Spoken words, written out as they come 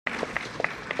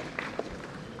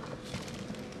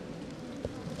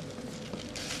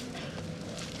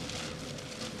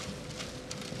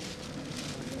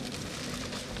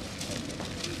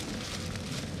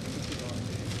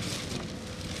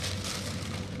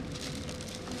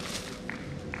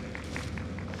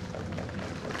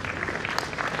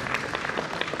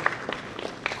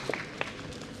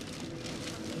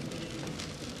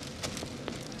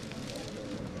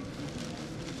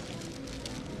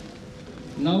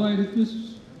Now I request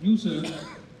you, sir,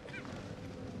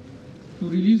 to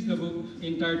release the book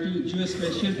entitled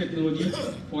Geospatial Technology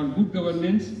for Good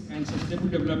Governance and Sustainable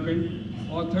Development,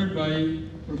 authored by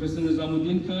Professor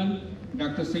Nizamuddin Khan,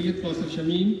 Dr. Syed Kausar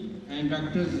Shamim, and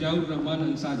Dr. Ziaur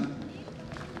Rahman Ansari.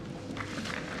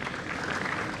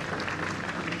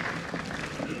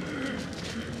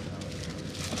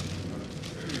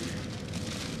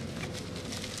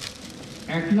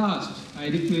 At last, I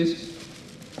request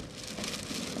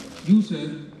you,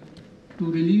 sir,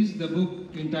 to release the book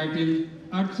entitled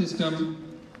Earth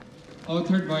System,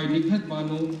 authored by Nikhat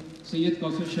Bano, Syed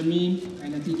Kausar Shamim,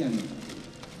 and Ateeque Ahmad.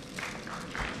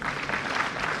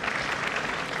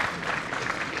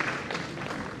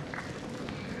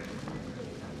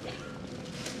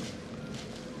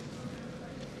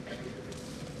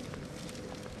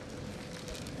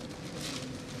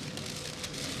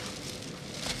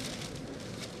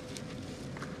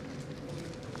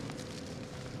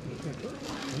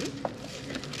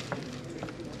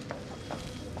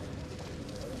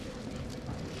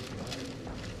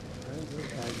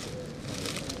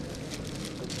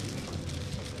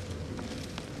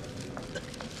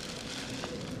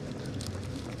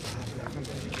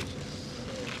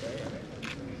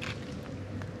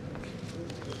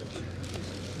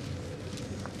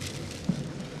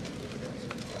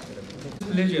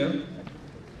 Pleasure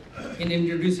in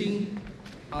introducing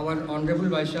our Honorable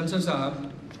Vice Chancellor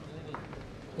Sahab,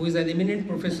 who is an eminent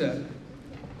professor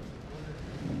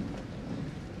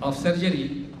of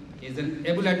surgery, is an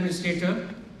able administrator,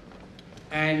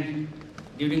 and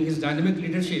during his dynamic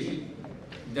leadership,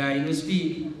 the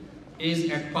university is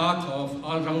at path of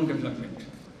all-round development.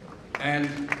 And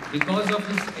because of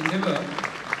his endeavor,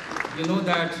 you know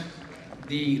that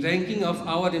the ranking of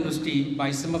our university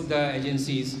by some of the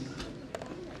agencies,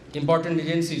 important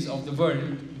agencies of the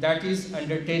world, that is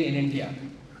under 10 in India.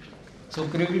 So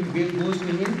credit goes to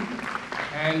him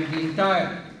and the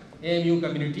entire AMU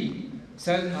community.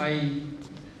 Sir, I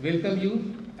welcome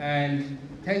you and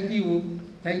thank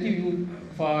you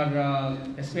for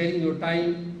sparing your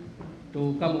time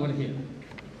to come over here.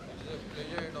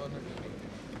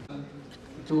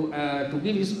 To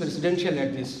give his presidential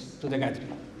address to the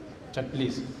gathering. Sir,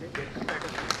 please.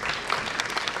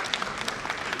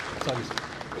 Sorry, sir.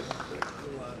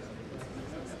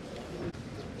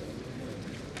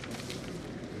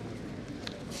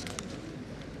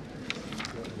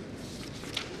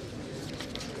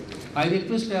 I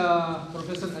request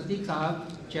Professor Ateeque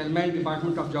Ahmad, Chairman,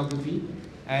 Department of Geography,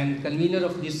 and convener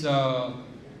of this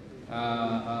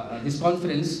this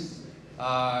conference,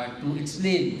 to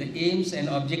explain the aims and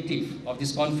objective of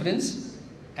this conference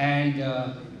and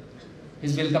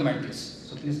his welcome address.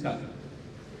 So please come.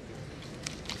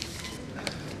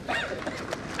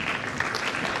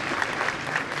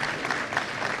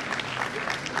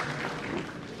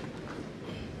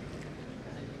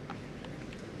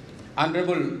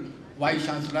 Honorable Vice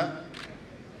Chancellor,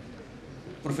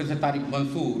 Professor Tariq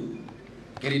Mansoor,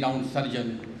 a renowned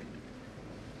surgeon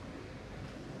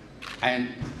and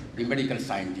the medical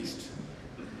scientist.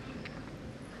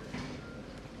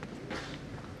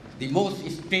 The most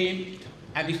esteemed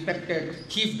and respected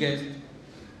chief guest,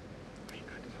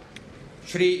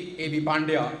 Shri A.B.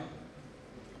 Pandya,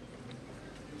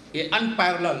 an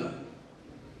unparalleled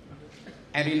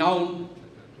and renowned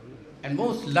and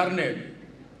most learned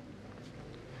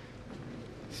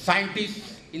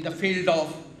scientist in the field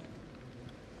of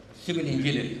civil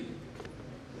engineering.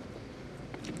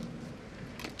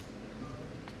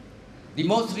 The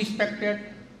most respected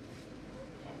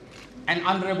and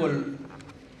honorable,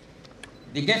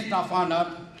 the guest of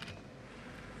honor,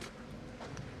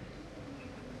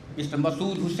 Mr.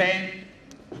 Masood Hussain.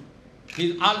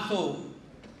 He is also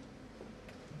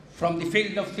from the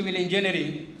field of civil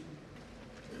engineering,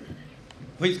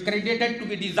 who is credited to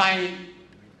be designed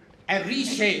and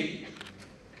reshape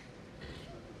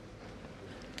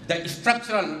the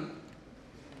structural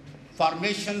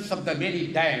formations of the very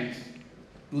dams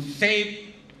to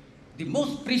save the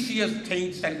most precious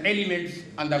things and elements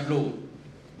on the globe,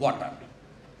 water.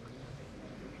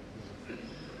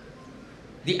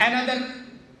 The another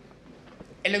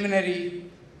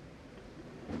luminary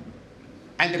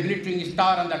and the glittering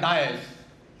star on the dais,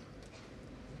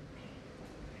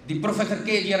 the Professor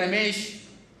K.J. Ramesh,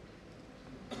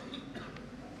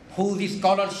 whose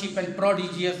scholarship and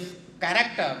prodigious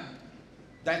character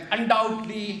that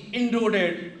undoubtedly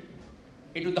inroaded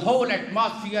into the whole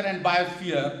atmosphere and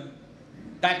biosphere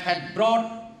that had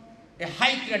brought a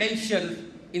high credential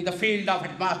in the field of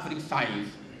atmospheric science.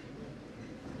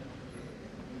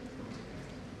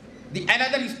 The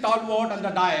another stalwart on the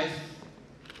dais,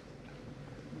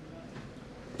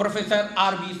 Professor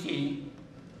R.B. Singh,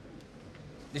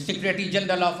 the Secretary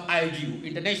General of IGU,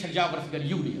 International Geographical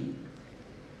Union.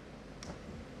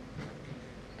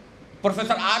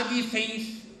 Professor R.B.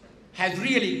 Singh has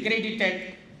really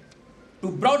credited to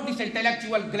brought this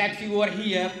intellectual galaxy over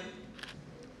here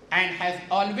and has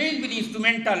always been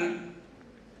instrumental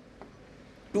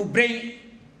to bring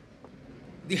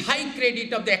the high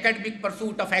credit of the academic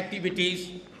pursuit of activities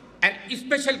and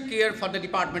special care for the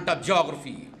Department of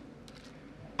Geography.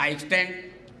 I extend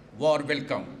warm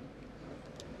welcome.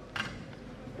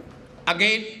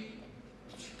 Again,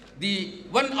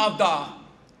 one of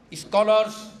the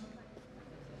scholars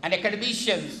and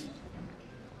academicians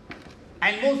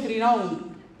and most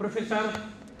renowned professor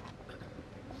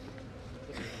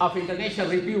of international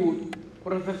repute,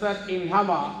 Professor Ateeque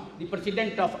Ahmad, the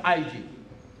president of IG.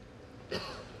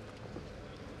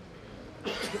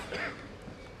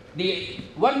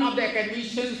 One of the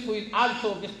academicians who is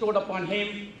also bestowed upon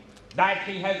him that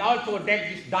he has also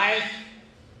decked this dais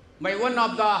by one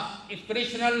of the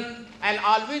inspirational and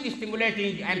always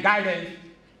stimulating and guidance,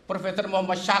 Professor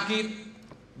Muhammad Shakir,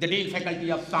 the Dean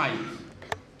Faculty of Science.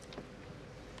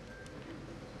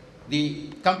 The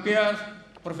compare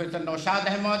Professor Naushad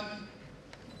Ahmad,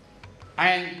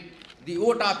 and the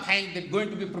vote of thanks that is going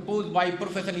to be proposed by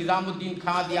Professor Nizamuddin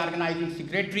Khan, the organizing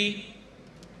secretary,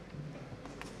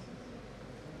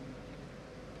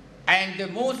 and the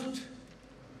most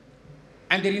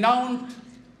and the renowned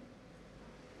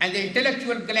and the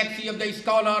intellectual galaxy of the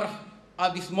scholar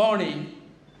of this morning,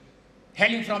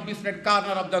 hailing from different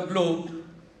corners of the globe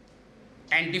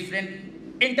and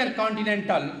different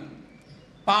intercontinental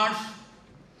parts.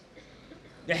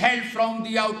 They hailed from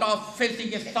the out of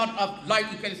facing a sort of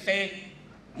like you can say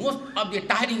most of the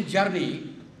tiring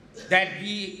journey, that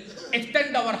we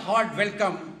extend our heart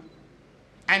welcome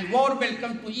and warm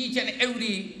welcome to each and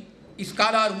every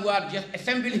scholar who are just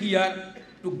assembled here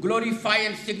to glorify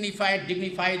and signify and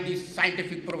dignify this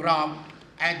scientific program,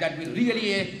 and that will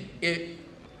really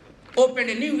open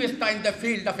a new vista in the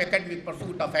field of academic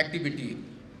pursuit of activity.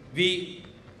 We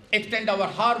extend our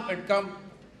heart welcome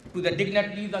to the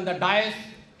dignitaries on the dais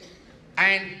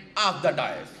and off the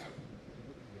dais.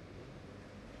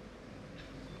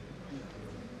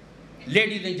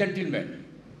 Ladies and gentlemen,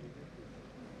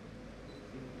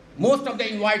 most of the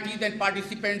invitees and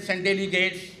participants and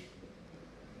delegates,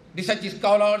 research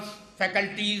scholars,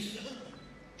 faculties,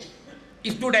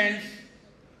 students,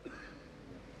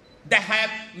 they have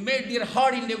made their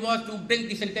hard endeavors to bring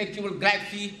this intellectual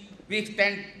galaxy. We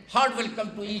extend hard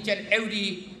welcome to each and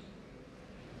every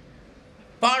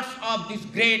parts of this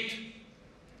great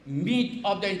meet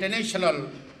of the International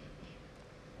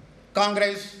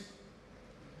Congress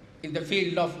in the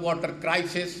field of water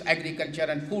crisis, agriculture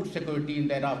and food security in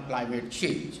the era of climate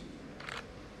change.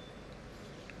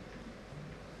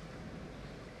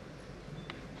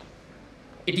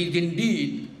 It is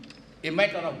indeed a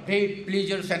matter of great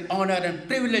pleasure and honor and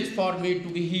privilege for me to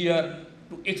be here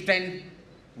to extend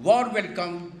warm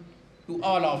welcome to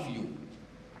all of you.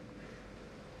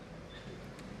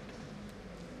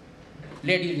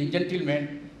 Ladies and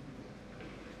gentlemen,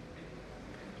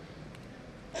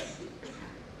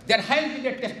 there has been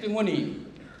a testimony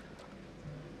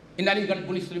in Aligarh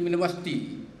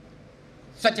MuslimUniversity,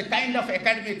 such a kind of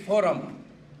academic forum,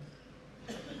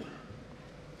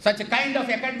 such a kind of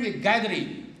academic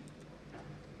gathering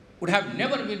would have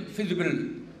never been feasible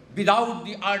without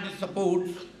the ardent support,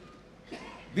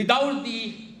 without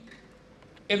the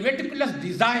meticulous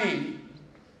design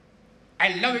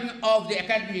and loving of the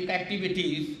academic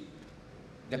activities.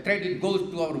 The credit goes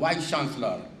to our Vice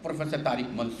Chancellor, Professor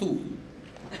Tariq Mansoor.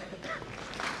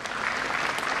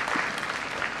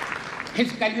 His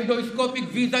kaleidoscopic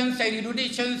visions and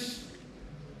eruditions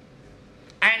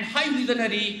and high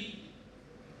visionary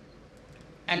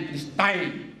and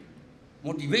pristine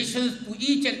motivations to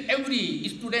each and every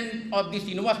student of this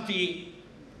university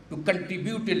to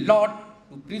contribute a lot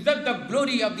to preserve the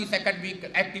glory of these academic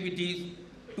activities,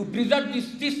 to preserve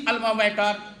this alma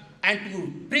mater, and to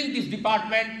bring this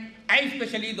department, and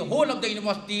especially the whole of the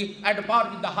university, at par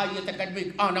with the highest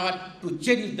academic honor, to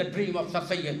cherish the dream of Sir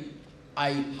Syed.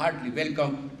 I heartily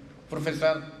welcome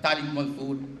Professor Tariq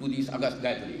Mansoor to this august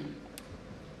gathering.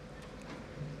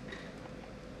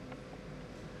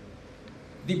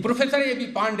 The Professor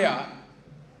A.B. Pandya,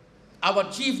 our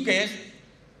chief guest,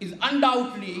 is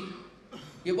undoubtedly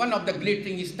one of the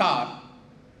glittering stars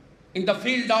in the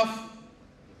field of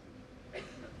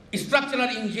structural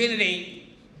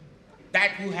engineering,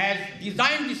 that who has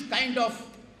designed this kind of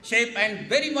shape and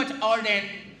very much ardent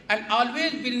and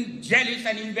always been jealous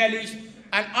and embellished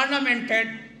and ornamented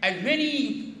and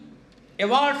many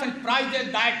awards and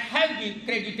prizes that have been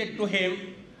credited to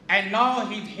him, and now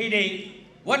he's heading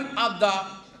one of the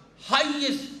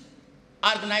highest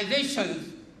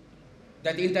organizations,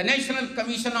 the International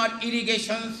Commission on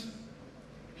Irrigations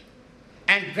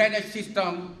and Drainage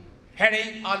System,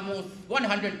 heading almost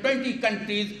 120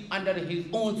 countries under his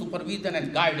own supervision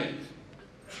and guidance.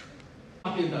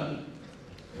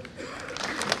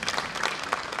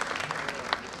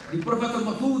 The Professor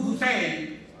Masood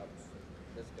Hussain,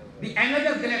 the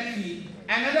another galaxy,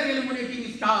 another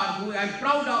illuminating star who I am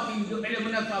proud of in the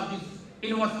alumnus of this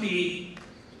university,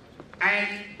 and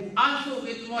who also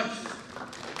very much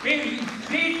made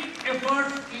great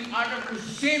efforts in order to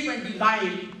shape and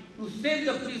design to save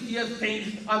the precious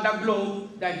things on the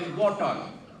globe, that is water,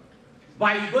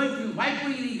 by going through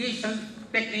micro-irrigation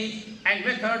techniques and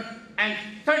methods and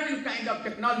certain kind of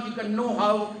technological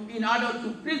know-how in order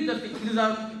to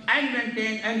preserve and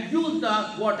maintain and use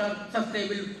the water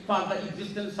sustainable for the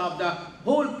existence of the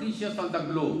whole creatures on the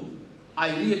globe.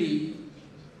 I really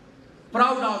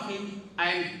proud of him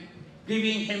and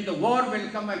giving him the warm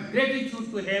welcome and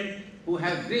gratitude to him who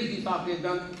has graced this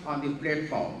occasion on this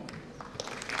platform.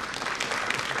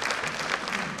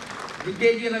 The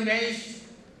K.G. Ramesh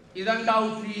is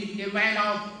undoubtedly a man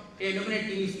of a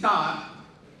illuminating star.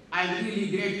 I am really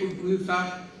grateful to you,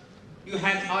 sir. You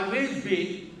have always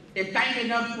been kind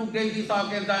enough to grace this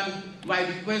occasion. My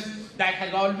request that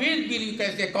has always been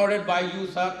accorded by you,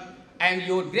 sir, and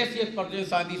your gracious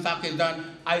presence on this occasion.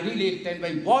 I really extend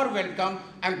my warm welcome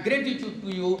and gratitude to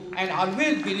you, and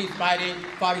always been inspiring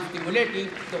for stimulating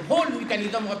the whole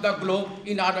mechanism of the globe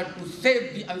in order to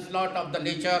save the onslaught of the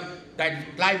nature, that is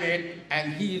climate,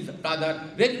 and he is rather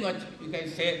very much, you can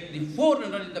say, the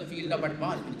forerunner in the field of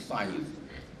atmospheric science.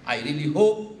 I really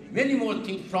hope many more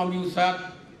things from you, sir,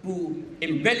 to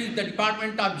embellish the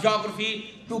Department of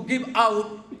Geography, to give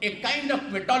out a kind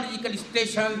of meteorological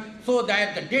station so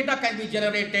that the data can be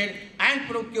generated and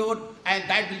procured, and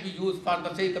that will be used for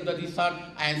the sake of the research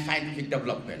and scientific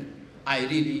development. I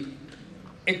really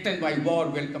extend my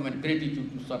warm welcome and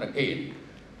gratitude to sir again.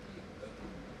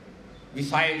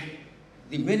 Besides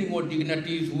the many more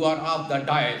dignitaries who are of the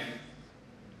dais,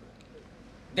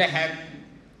 they have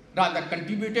rather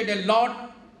contributed a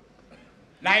lot,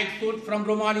 like Sult from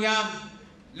Romania,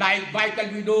 like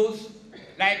Baikal widows,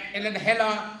 like Ellen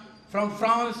Hella from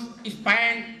France,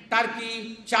 Spain,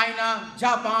 Turkey, China,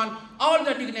 Japan, all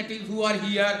the dignitaries who are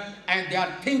here, and they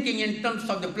are thinking in terms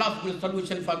of the plausible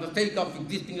solution for the sake of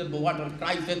existing of the water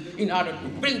crisis in order to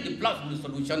bring the plausible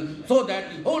solution so that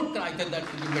the whole crisis that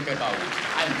will be meted out.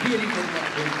 I am really very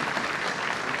much grateful.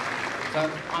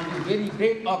 Sir, on this very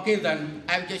great occasion,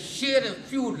 I have just shared a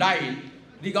few lines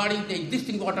regarding the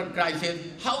existing water crisis,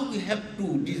 how we have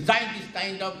to design this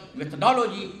kind of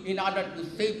methodology in order to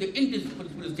save the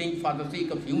indispensable thing for the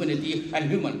sake of humanity and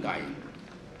humankind.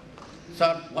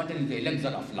 Sir, water is the elixir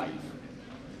of life.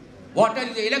 Water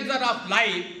is the elixir of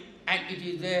life, and it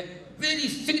is a very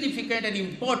significant and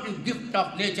important gift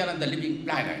of nature and the living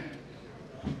planet.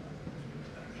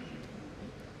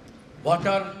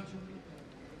 Water,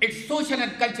 its social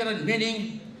and cultural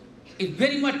meaning is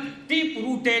very much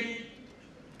deep-rooted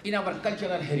in our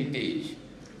cultural heritage.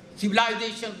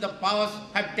 Civilizations of the past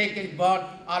have taken birth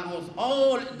almost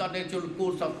all in the natural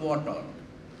course of water.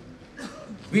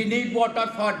 We need water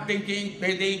for drinking,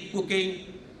 bathing, cooking,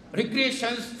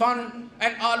 recreations, fun,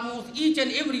 and almost each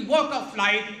and every walk of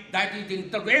life that is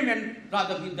in agreement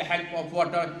rather with the help of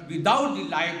water. Without the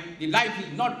life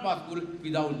is not possible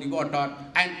without the water.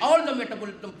 And all the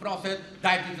metabolism process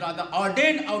that is rather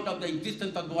ordained out of the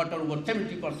existence of the water, over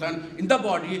 70% in the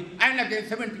body and again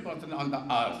 70% on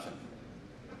the earth.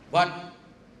 But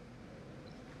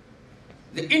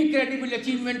the incredible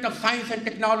achievement of science and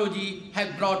technology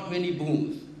has brought many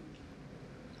boons.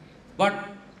 But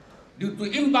due to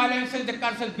imbalances, the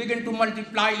curses begin to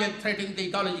multiply and threaten the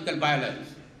ecological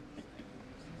balance.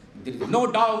 There is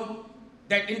no doubt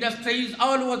that industries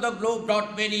all over the globe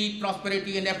brought many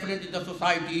prosperity and affluence in the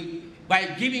society by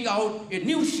giving out a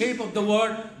new shape of the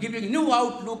world, giving new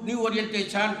outlook, new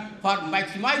orientation for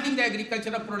maximizing the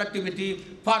agricultural productivity,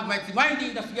 for maximizing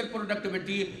industrial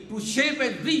productivity, to shape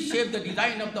and reshape the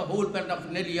design of the whole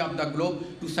paraphernalia of the globe,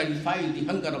 to satisfy the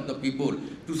hunger of the people,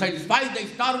 to satisfy the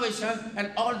starvation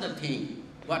and all the things.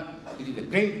 But it is a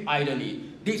great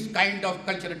irony, this kind of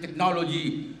cultural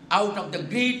technology out of the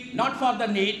greed, not for the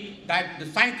need, that the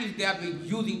scientists they are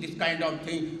using this kind of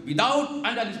thing without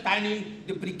understanding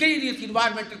the precarious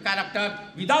environmental character,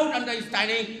 without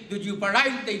understanding the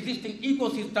jeopardize the existing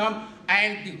ecosystem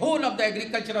and the whole of the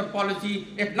agricultural policy,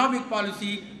 economic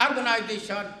policy,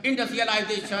 urbanization,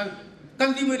 industrialization,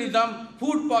 consumerism,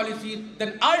 food policies,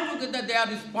 then altogether they are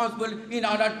responsible in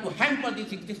order to hamper the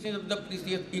existence of the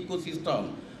precious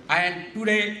ecosystem. And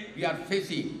today we are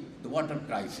facing the water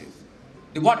crisis.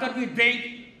 The water we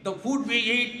drink, the food we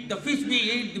eat, the fish we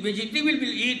eat, the vegetable we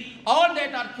eat, all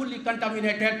that are fully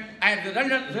contaminated, and the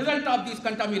result of this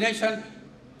contamination,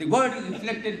 the world is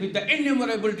inflicted with the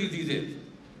innumerable diseases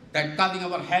that causing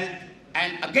our health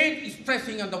and again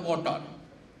stressing on the water.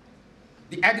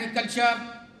 The agriculture,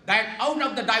 that out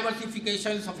of the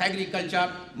diversifications of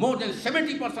agriculture, more than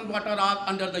 70% water are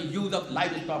under the use of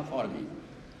livestock farming.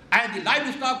 And the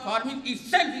livestock farming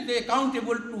itself is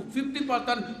accountable to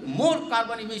 50% more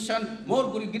carbon emission, more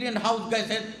greenhouse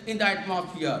gases in the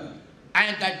atmosphere.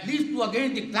 And that leads to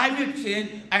again the climate change,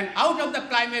 and out of the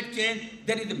climate change,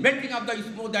 there is the melting of the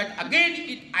snow that again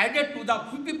it added to the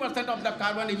 50% of the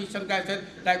carbon emission gases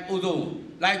like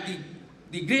ozone, like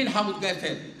the greenhouse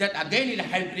gases, that again is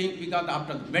hampering because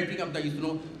after the melting of the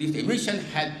snow, this emission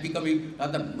has becoming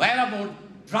the paramount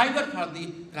driver for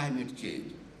the climate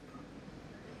change.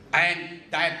 And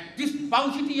that this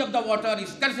paucity of the water,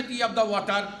 scarcity of the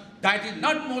water, that is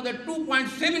not more than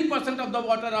 2.7% of the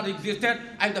water are existed,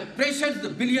 and the pressures, the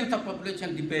billions of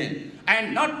population depend.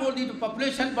 And not only the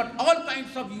population, but all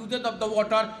kinds of uses of the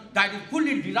water that is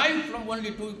fully derived from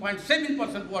only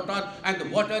 2.7% water, and the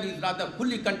water is rather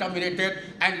fully contaminated,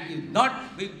 and it is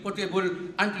not potable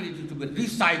until it is to be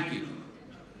recycled.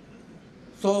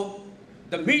 So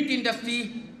the meat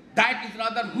industry, that is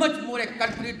rather much more a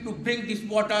culprit to bring this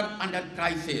water under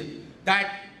crisis.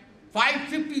 That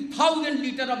 550,000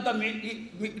 liters of the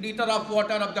liter of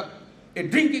water of the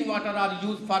drinking water are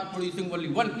used for producing only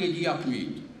 1 kg of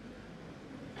meat.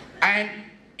 And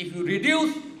if you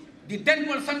reduce the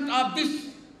 10% of this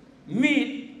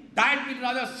meat, that will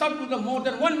rather serve to the more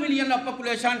than 1 million of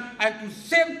population and to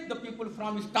save the people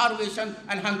from starvation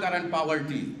and hunger and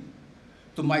poverty.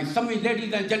 So my submission,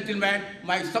 ladies and gentlemen,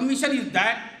 my submission is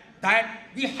that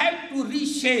we have to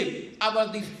reshape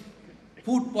our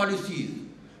food policies.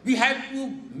 We have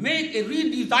to make a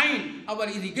redesign our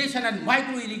irrigation and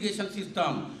micro-irrigation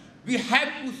system. We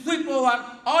have to sweep over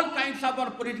all kinds of our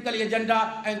political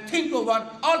agenda and think over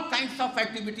all kinds of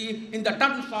activity in the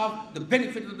terms of the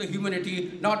benefit of the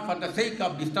humanity, not for the sake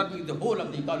of disturbing the whole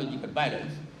of the ecological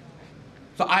balance.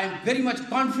 So I am very much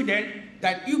confident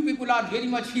that you people are very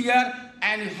much here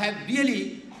and have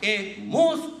really a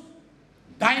most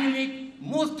dynamic,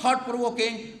 most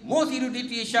thought-provoking, most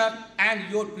erudition,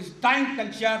 and your pristine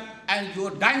culture and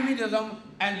your dynamism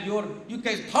and your,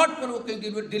 thought-provoking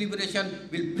deliberation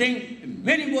will bring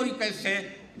many more,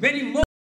 many more